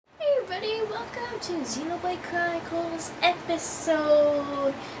everybody, welcome to XenoQuest Chronicles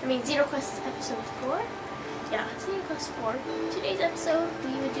XenoQuest episode 4. Yeah, XenoQuest 4. Today's episode,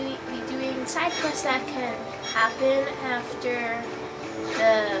 we will be doing side quests that can happen after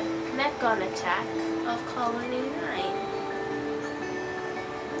the Mechon-Attack of Colony 9.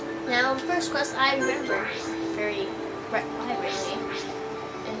 Now, the first quest I remember very vividly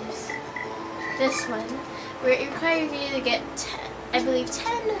is this one, where it requires you to get 10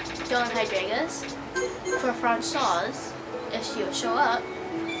 Dawn Hydreigas for Francoise, if she will show up.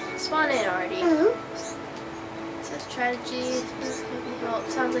 Spawn in already. So strategy. Well,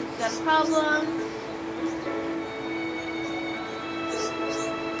 sounds like you got a problem.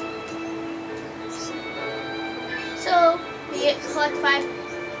 So you collect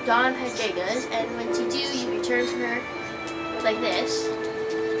 5 Dawn Hydreigas, and once you do, you return her like this.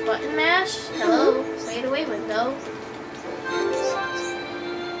 Button mash. Hello. Fade away window.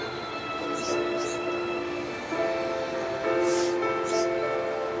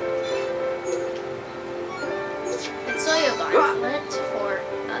 Gauntlet for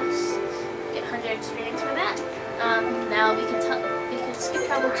us. Get 100 experience for that. Now we can skip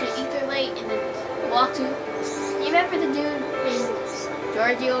travel to Ether Lake and then walk to. You remember the dude named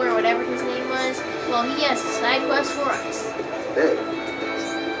Giorgio or whatever his name was? Well, he has a side quest for us.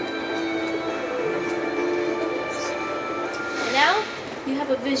 And now you have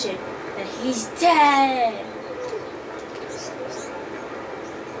a vision that he's dead.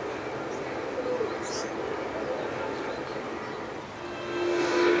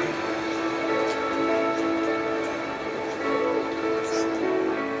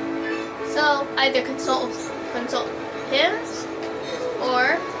 So either consult him,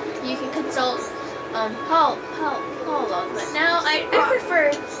 or you can consult Paula. But now I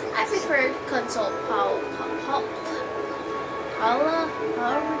prefer consult Paula. However you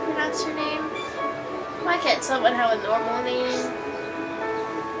pronounce her name. Why can't someone have a normal name?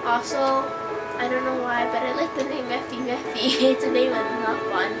 Also, I don't know why, but I like the name Meffy. It's a name that's not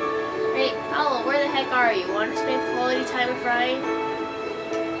fun. Right, Paula, where the heck are you? Want to spend quality time with Ryan?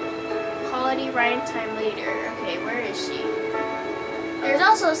 Quality Ryan time later. Okay, where is she? There's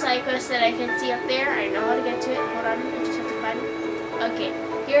also a side quest that I can see up there. I know how to get to it. Hold on, I just have to find it. Okay,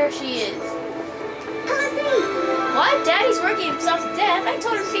 here she is. What? Daddy's working himself to death? I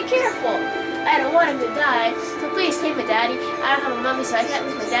told him to be careful. I don't want him to die, so please take my daddy. I don't have a mummy, so I can't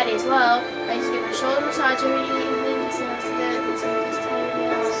lose my daddy as well. I just give him a shoulder massage every evening. He sounds good. He's tired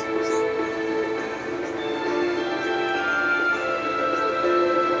now.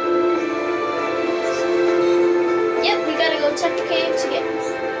 Check the cave to get.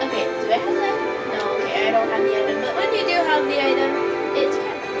 Okay, do I have the item? No, okay, I don't have the item. But when you do have the item, it's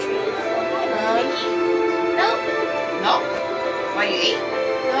kind of treated for my money. No. No? Why, you ate?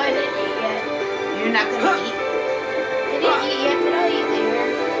 No, I didn't eat yet. You're not gonna eat? I didn't eat yet, but I'll eat later.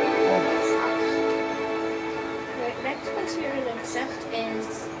 Oh my God. Right, next quest we're going to accept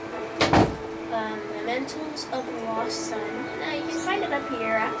is Mementos of Lost Sun. Now you can find it up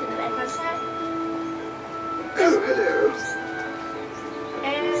here after the Mechon-Attack. Hello.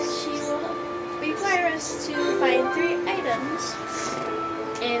 And she will require us to find 3 items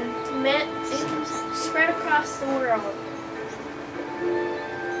and spread across the world.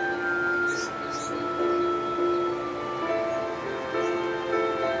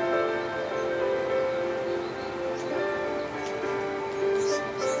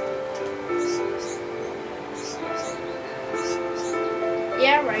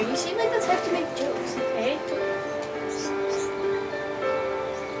 Yeah, right. You seem like the type to make jokes, okay?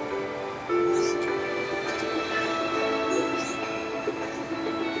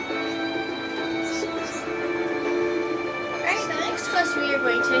 We are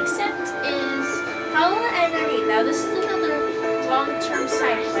going to accept is Paula and Irene. Now this is another long-term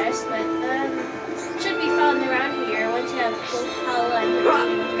side quest, but should be found around here once you have both Paula and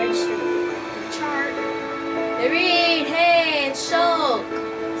Irene registered in the chart. Irene, hey, it's Shulk.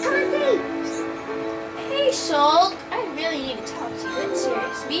 Hey Shulk, I really need to talk to you. It's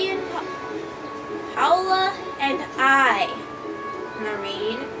serious. Me and Paula and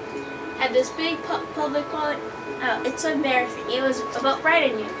Irene, had this big public point. Oh, it's so embarrassing. It was about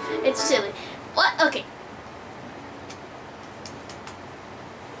writing you. It's silly. What? Okay.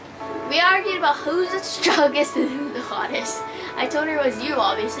 We argued about who's the strongest and who's the hottest. I told her it was you,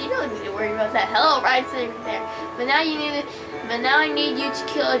 obviously. You don't need to worry about that. Hello, Ryan's sitting there. But now I need you to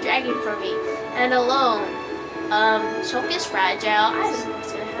kill a dragon for me. And alone. Shulk is fragile. I don't know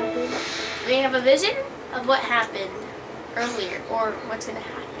what's gonna happen. We have a vision of what happened earlier, or what's gonna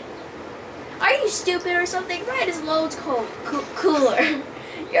happen. Are you stupid or something? Ryan is loads cooler.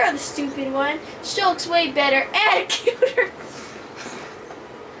 You're the stupid one. Shulk's way better and cuter.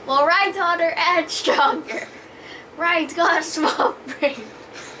 Well, Ryan's hotter and stronger. Ryan's got a small brain.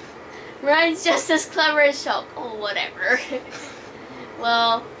 Ryan's just as clever as Shulk. Oh, whatever.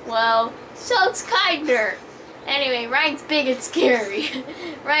 well, Shulk's kinder. Anyway, Ryan's big and scary.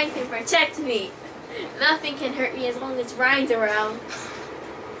 Ryan can protect me. Nothing can hurt me as long as Ryan's around.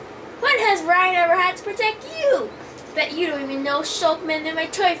 When has Ryan ever had to protect you? Bet you don't even know Shulk mended my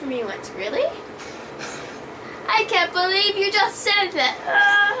toy for me once. Really? I can't believe you just said that.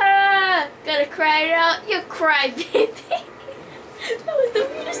 Gonna cry it out? You cry, baby. That was the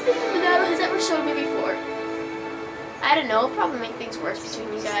weirdest thing Monado has ever shown me before. I don't know, it'll probably make things worse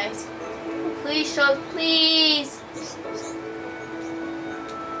between you guys. Please, Shulk, please.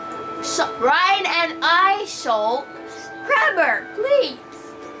 Ryan and I, Shulk. Crabber, please.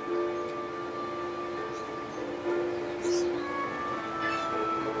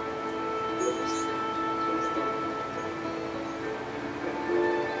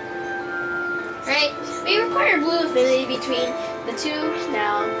 Right, we require blue affinity between the two.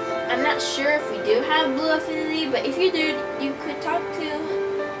 Now, I'm not sure if we do have blue affinity, but if you do, you could talk to.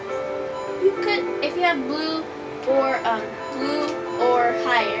 You could, if you have blue or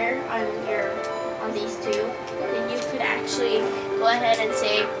higher on these two, then you could actually go ahead and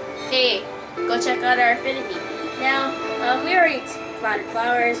say, hey, go check out our affinity. Now, we already spotted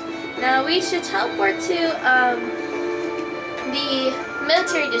flowers. Now we should teleport to the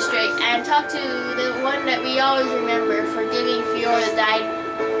military district and talk to the one that we always remember for giving Fiora the died.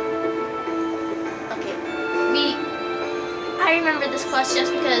 Okay, I remember this quest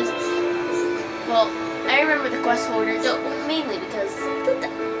just because, well, I remember the quest holder mainly because,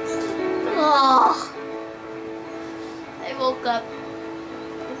 oh, I woke up.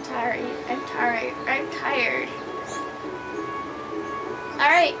 I'm tired.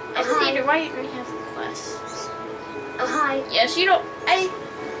 Alright, Editor, why didn't we have the quest? Oh, hi. Yes, you don't.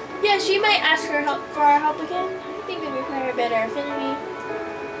 Yeah, she might ask for our help again. I think we require better affinity.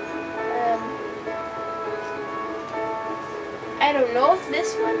 I don't know if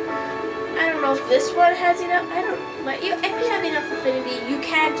this one. I don't know if this one has enough. But if you have enough affinity, you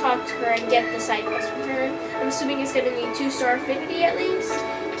can talk to her and get the side quest from her. I'm assuming it's gonna need 2-star affinity at least.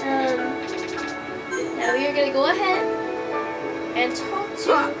 Now we are gonna go ahead and talk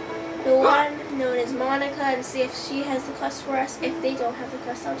to the one known as Monica and see if she has the quest for us. If they don't have the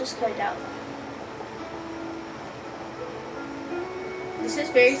quest, I'll just cut it out. This is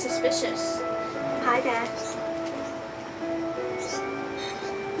very suspicious. Hi, Dad.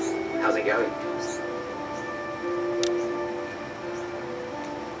 How's it going?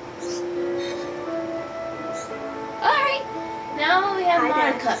 Alright, now we have Hi,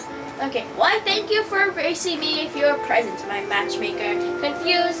 Monica. Dad. Okay, why thank you for embracing me if you're present, my matchmaker.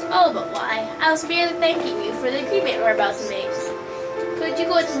 Confused? Oh, but why? I was merely thanking you for the agreement we're about to make. Could you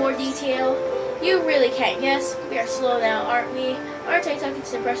go into more detail? You really can't guess. We are slow now, aren't we? Aren't I talking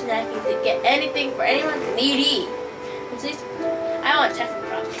to the person that can get anything for anyone needy? At least, I want to check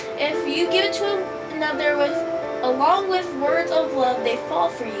them out. If you give it to another along with words of love, they fall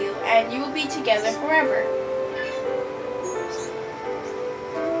for you, and you will be together forever.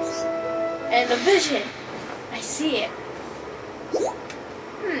 And the vision. I see it.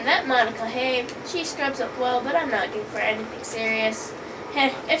 That Monica, hey, she scrubs up well, but I'm not looking for anything serious.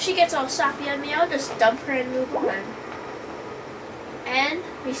 Heh, if she gets all soppy on me, I'll just dump her and move on. And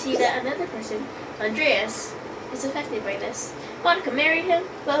we see that another person, Andreas, is affected by this. Monica married him?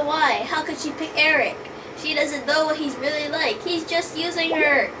 But why? How could she pick Eric? She doesn't know what he's really like. He's just using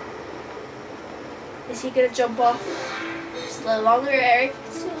her. Is he gonna jump off? Just a little longer, Eric.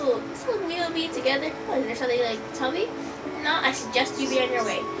 So we'll be together. Oh, is there something you'd like to tell me? No, I suggest you be on your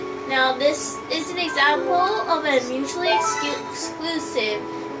way. Now, this is an example of a mutually exclusive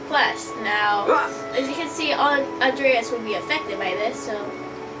quest. Now, as you can see, Andreas would be affected by this. So,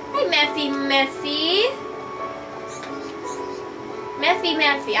 hi, Meffy.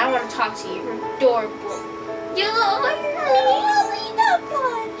 Meffy, I want to talk to you. You're adorable. You're really that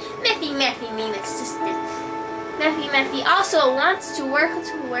one. Meffy, mean assistant. Meffy also wants to work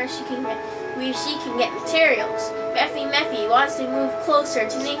to where she can get materials. Meffy wants to move closer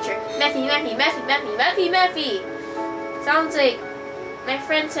to nature. Meffy. Sounds like, my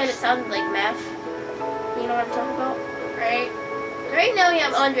friend said it sounded like meth. You know what I'm talking about, right? Right now we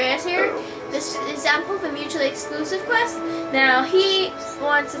have Andreas here. This is an example of a mutually exclusive quest. Now he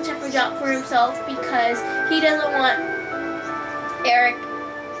wants to check for job for himself because he doesn't want Eric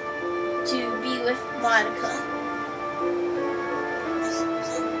to be with Monica.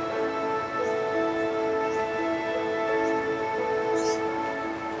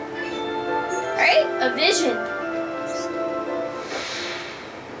 Alright, a vision.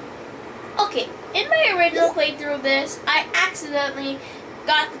 Okay, in my original playthrough of this, I accidentally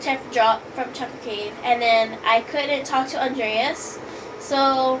got the Tetra drop from Tetra Cave, and then I couldn't talk to Andreas.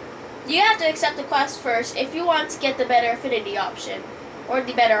 So, you have to accept the quest first if you want to get the better affinity option, or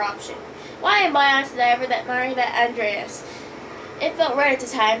the better option. Why am I on to ever that marry that Andreas? It felt right at the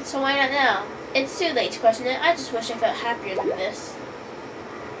time, so why not now? It's too late to question it. I just wish I felt happier than this.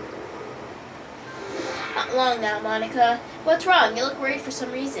 Not long now, Monica. What's wrong? You look worried for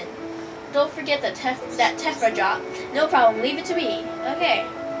some reason. Don't forget that Tetra drop. No problem. Leave it to me. Okay.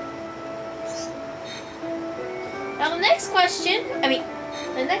 Now the next question, the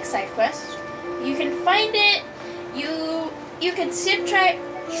next side quest, you can find it. You can travel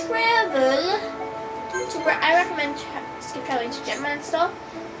to where I recommend skip traveling to Gemman stuff,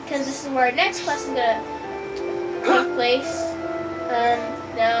 because this is where our next quest is gonna take place.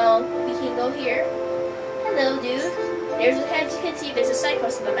 Now we can go here. Hello, dude. As you can see, there's a side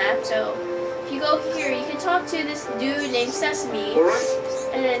quest on the map. So if you go here, you can talk to this dude named Sesame,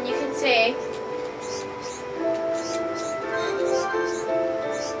 and then you can say,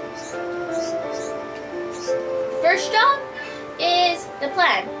 first job is the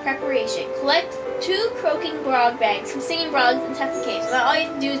plan, preparation. Collect 2 croaking grog bags from singing frogs in Tetra Cave. Now all you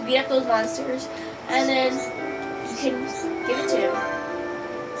have to do is beat up those monsters, and then you can give it to him.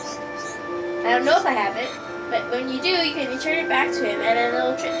 I don't know if I have it, but when you do, you can return it back to him, and then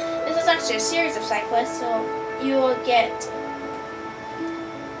it'll this is actually a series of side quests, so you will get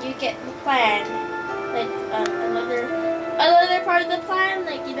the plan, like another part of the plan,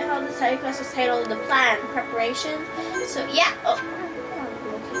 like you know how the side quest is titled the plan preparation. So yeah.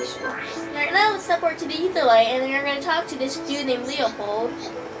 Location. Right now, let's teleport to the Ether Light, and then you're going to talk to this dude named Leopold.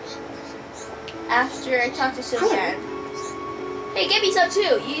 After I talk to Sylvian. Hey, get me some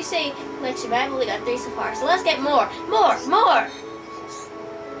too. You say collection, I've only got 3 so far, so let's get more.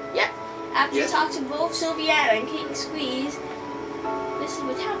 Yep. After you talk to both Sylvian and King Squeeze, this is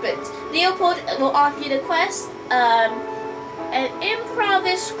what happens. Leopold will offer you the quest, an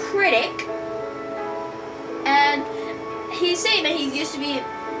improvised critic, and he's saying that he's used to be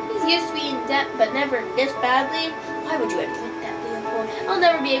in debt, but never this badly. Why would you ever think that, Leopold? I'll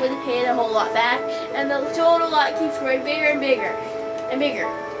never be able to pay the whole lot back, and the total lot keeps growing bigger and bigger and bigger.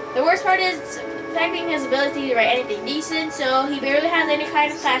 The worst part is affecting his ability to write anything decent, so he barely has any kind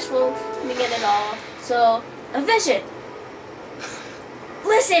of cash flow coming in at all. So, a vision.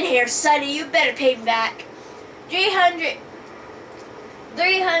 Listen here, Sonny, you better pay me back.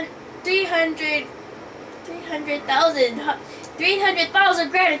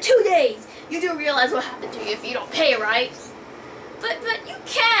 300,000 grand in 2 days. You do realize what happened to you if you don't pay, right? But you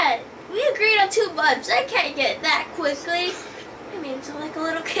can't. We agreed on 2 months. I can't get it that quickly. I mean, it's like a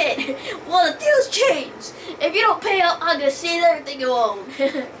little kid. Well, the deal's changed. If you don't pay up, I'm gonna seize everything you own.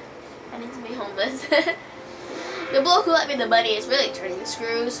 I need to be homeless. The bloke who let me the money is really turning the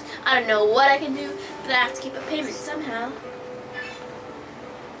screws. I don't know what I can do, but I have to keep a payment somehow.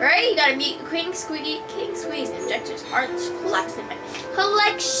 Alright, you gotta meet King Squeeze. The objectives are collection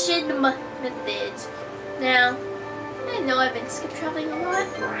methods. Now, I know I've been skip traveling a lot.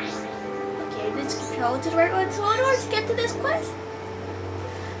 Okay, let's skip travel to the right one. So in order to get to this quest,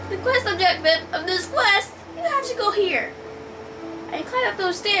 the quest objective of this quest, you have to go here and climb up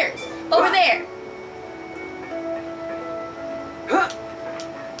those stairs over there.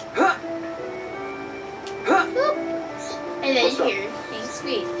 Boop. And then here, King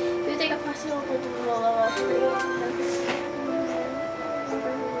Squeeze. You take a possible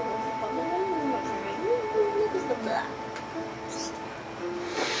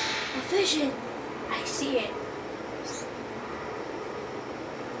a vision. I see it.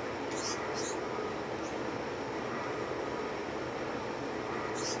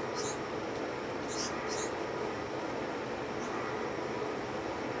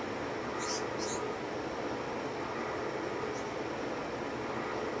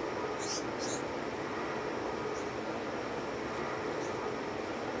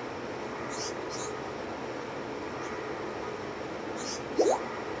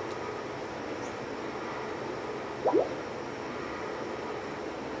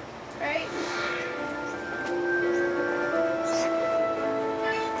 Right?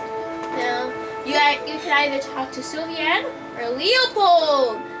 Now, you can either talk to Sylvian or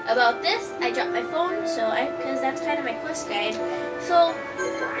Leopold about this. I dropped my phone, because that's kind of my quest guide. So,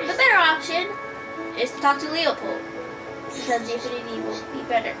 the better option is to talk to Leopold, because the affinity will be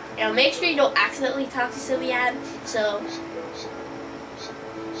better. Now, make sure you don't accidentally talk to Sylvian. So,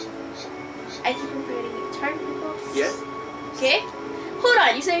 I keep forgetting your target people. Yes. Okay. Hold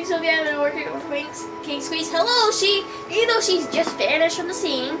on, you saying Sylvia has been working with King Squeeze? Hello, even though she's just vanished from the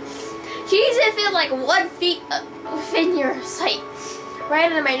scene, she's within like 1 feet within your sight. Right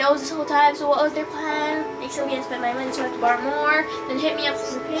under my nose this whole time, so what was their plan? Make Sylvia and spend my money so I have to borrow more, then hit me up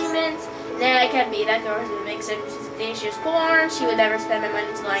for payments. Then I can't be that girl who makes sense. Since the day she was born, she would never spend my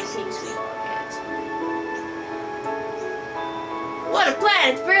money to line King Squeeze pockets. What a plan,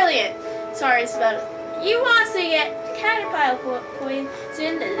 it's brilliant! Sorry, it's about it. You want to get caterpillar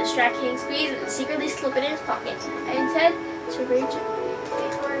poison to distract King Squeeze and secretly slip it in his pocket. I intend to reach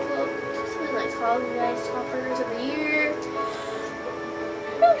something like all the nice top earners of the year.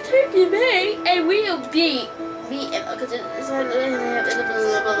 I'll take you May and we'll beat him because it's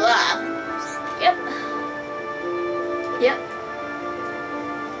blah blah blah. Yep.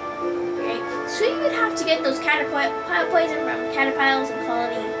 Great. So you would have to get those caterpillar poison from caterpillars in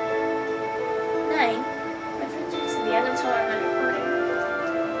Colony 9. My friend texted me. I'm going to tell her I'm recording.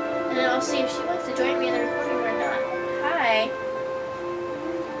 And then I'll see if she wants to join me in the recording or not. Hi.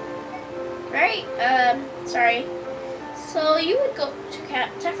 Right? Sorry. So you would go to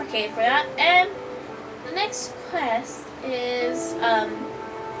Tefricade for that. And the next quest is,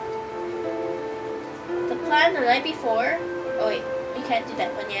 the plan the night before. Oh wait, you can't do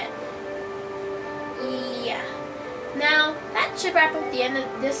that one yet. Yeah. Now, that should wrap up the end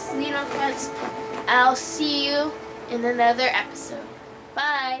of this XenoQuest. I'll see you in another episode.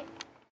 Bye!